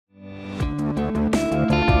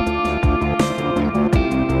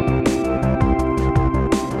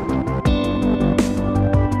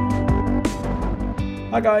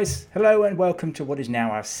guys, hello and welcome to what is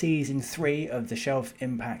now our season 3 of the Shelf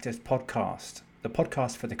Impactors podcast, the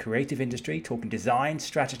podcast for the creative industry talking design,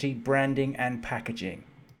 strategy, branding and packaging.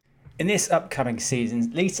 In this upcoming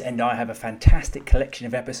season, Lisa and I have a fantastic collection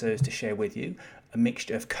of episodes to share with you, a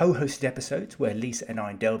mixture of co-hosted episodes where Lisa and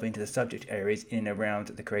I delve into the subject areas in and around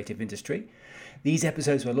the creative industry. These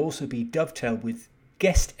episodes will also be dovetailed with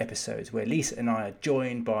guest episodes where Lisa and I are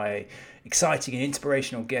joined by exciting and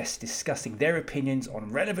inspirational guests discussing their opinions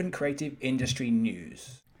on relevant creative industry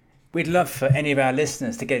news. We'd love for any of our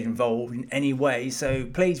listeners to get involved in any way, so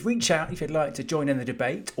please reach out if you'd like to join in the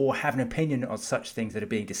debate or have an opinion on such things that are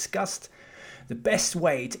being discussed. The best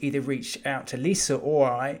way to either reach out to Lisa or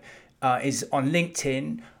I is on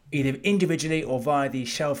LinkedIn, either individually or via the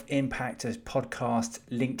Shelf Impactors podcast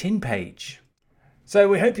LinkedIn page. So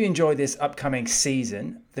we hope you enjoy this upcoming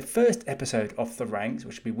season. The first episode of The Ranks,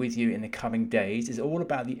 which will be with you in the coming days, is all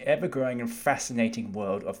about the ever-growing and fascinating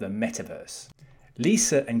world of the metaverse.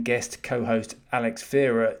 Lisa and guest co-host Alex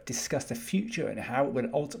Vera discuss the future and how it will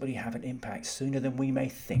ultimately have an impact sooner than we may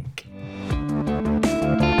think.